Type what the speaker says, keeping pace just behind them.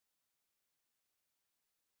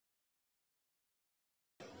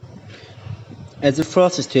As a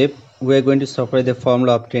first step, we are going to separate the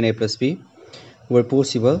formula of tan A plus B where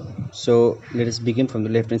possible. So let us begin from the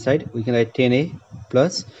left hand side. We can write tan A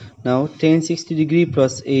plus, now tan 60 degree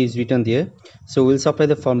plus A is written there, so we'll supply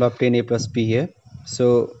the formula of tan A plus B here.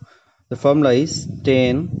 So the formula is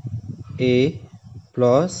tan A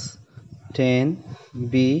plus tan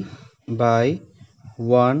B by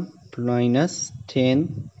 1 minus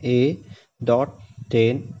tan A dot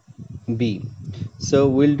tan B. So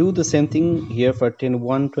we'll do the same thing here for tan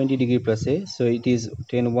 120 degree plus A. So it is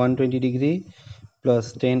tan 120 degree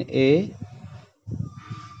plus tan A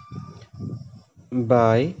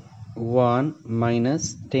by 1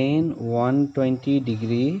 minus tan 120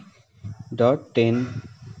 degree dot tan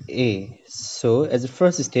A. So as the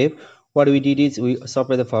first step, what we did is we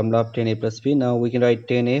separate the formula of tan A plus B. Now we can write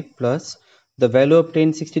tan A plus the value of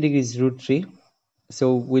tan 60 degree is root 3.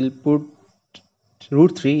 So we'll put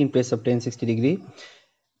root 3 in place of tan 60 degree,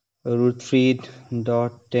 root 3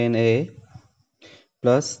 dot tan A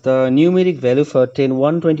plus the numeric value for tan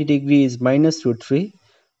 120 degree is minus root 3.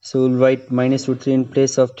 So we'll write minus root 3 in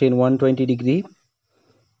place of tan 120 degree,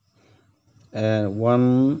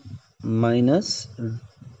 1 minus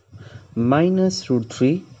root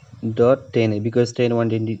 3 dot tan A, because tan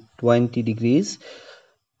 120 degrees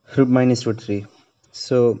minus root 3.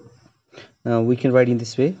 So now we can write in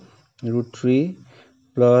this way, root 3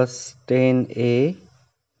 plus tan A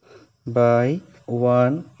by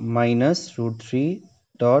 1 minus root 3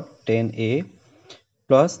 dot tan A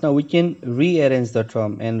plus, now we can rearrange the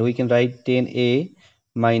term and we can write tan A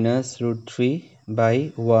minus root 3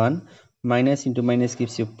 by 1 minus into minus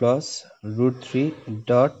gives you plus root 3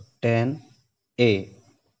 dot tan A.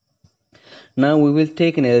 Now we will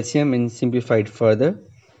take an LCM and simplify it further.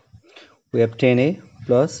 We have tan A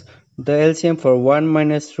plus the LCM for 1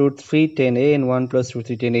 minus root 3 tan A and 1 plus root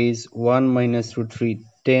 3 tan A is 1 minus root 3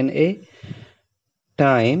 tan A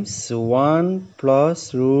times 1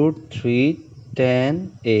 plus root 3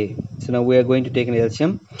 tan A. So now we are going to take an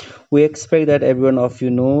LCM. We expect that everyone of you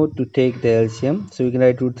know to take the LCM. So we can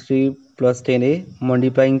write root 3 plus tan A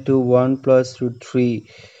multiplying to 1 plus root 3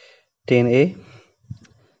 tan A.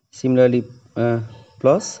 Similarly,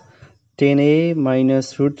 plus tan A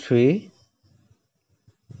minus root 3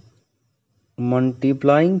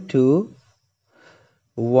 multiplying to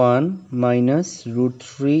 1 minus root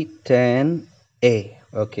 3 tan A.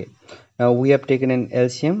 Okay, now we have taken an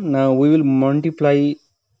LCM. Now we will multiply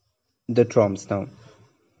the terms now.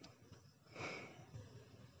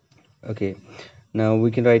 Okay, now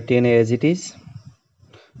we can write tan A as it is.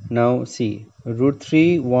 Now see, root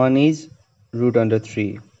 3 1 is root under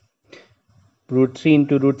 3, root 3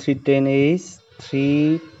 into root 3 tan A is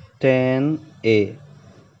 3 tan A.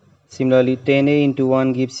 Similarly, tan A into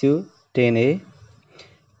 1 gives you tan A,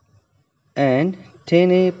 and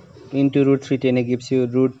tan A into root 3 tan A gives you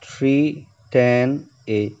root 3 tan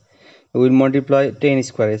A. We will multiply tan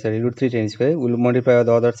square, root 3 tan square. We will multiply on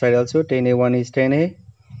the other side also. Tan A1 is tan A,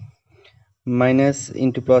 minus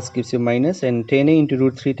into plus gives you minus, and tan A into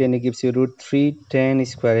root 3 tan A gives you root 3 tan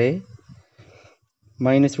square A,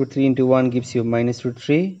 minus root 3 into 1 gives you minus root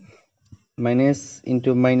 3, minus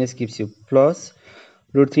into minus gives you plus,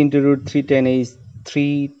 root 3 into root 3 tan A is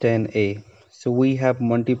 3 tan A. So we have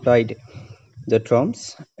multiplied the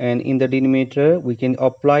terms, and in the denominator we can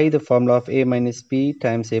apply the formula of A minus B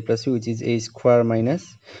times A plus B, which is A square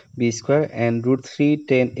minus B square, and root 3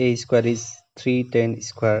 tan A square is 3 tan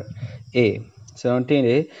square A. So now tan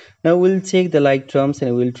A. Now we'll take the like terms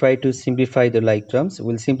and we'll try to simplify the like terms.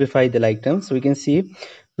 We'll simplify the like terms. So we can see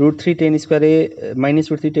root 3 tan square A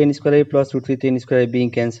minus root 3 tan square A plus root 3 tan square A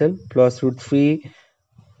being cancelled, plus root 3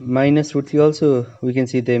 minus root 3 also we can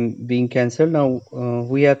see them being cancelled. Now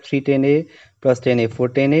we have 3 tan A plus tan A 4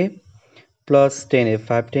 tan A plus tan A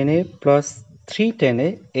 5 tan A plus 3 tan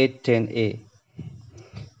A 8 tan A,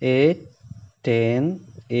 8 tan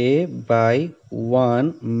A by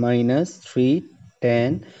 1 minus 3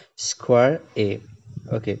 tan square A.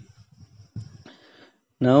 Okay,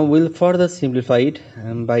 now we'll further simplify it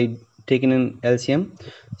by taking an LCM.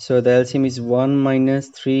 So the LCM is 1 minus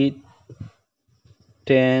 3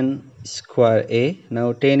 tan square A.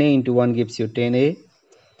 Now tan A into 1 gives you tan A,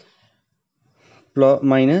 plus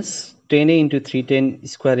minus tan A into 3 tan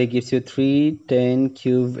square A gives you 3 tan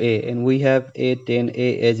cube A, and we have 8 tan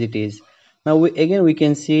A as it is. Now we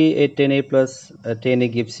can see 8 tan A plus tan A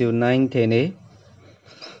gives you 9 tan A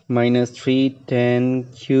minus 3 tan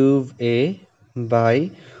cube A by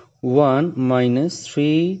 1 minus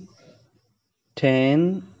 3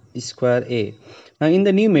 tan square A. Now in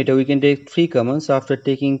the numerator we can take 3 common. So after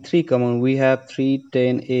taking 3 common, we have 3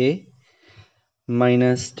 tan A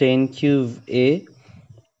minus tan cube A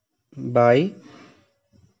by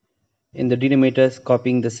in the denominators,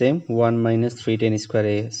 copying the same 1 minus 3tan square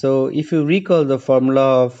a. So if you recall the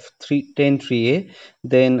formula of 3tan3a,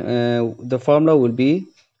 then the formula will be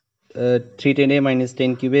 3tan a minus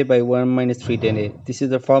tan cube a by 1 minus 3tan a. This is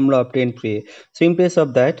the formula of tan3a. So in place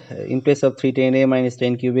of that, in place of 3tan a minus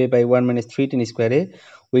tan cube a by 1 minus 3tan square a,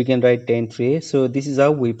 we can write tan3a. So this is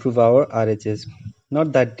how we prove our RHS.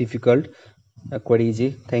 Not that difficult, quite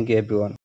easy. Thank you everyone.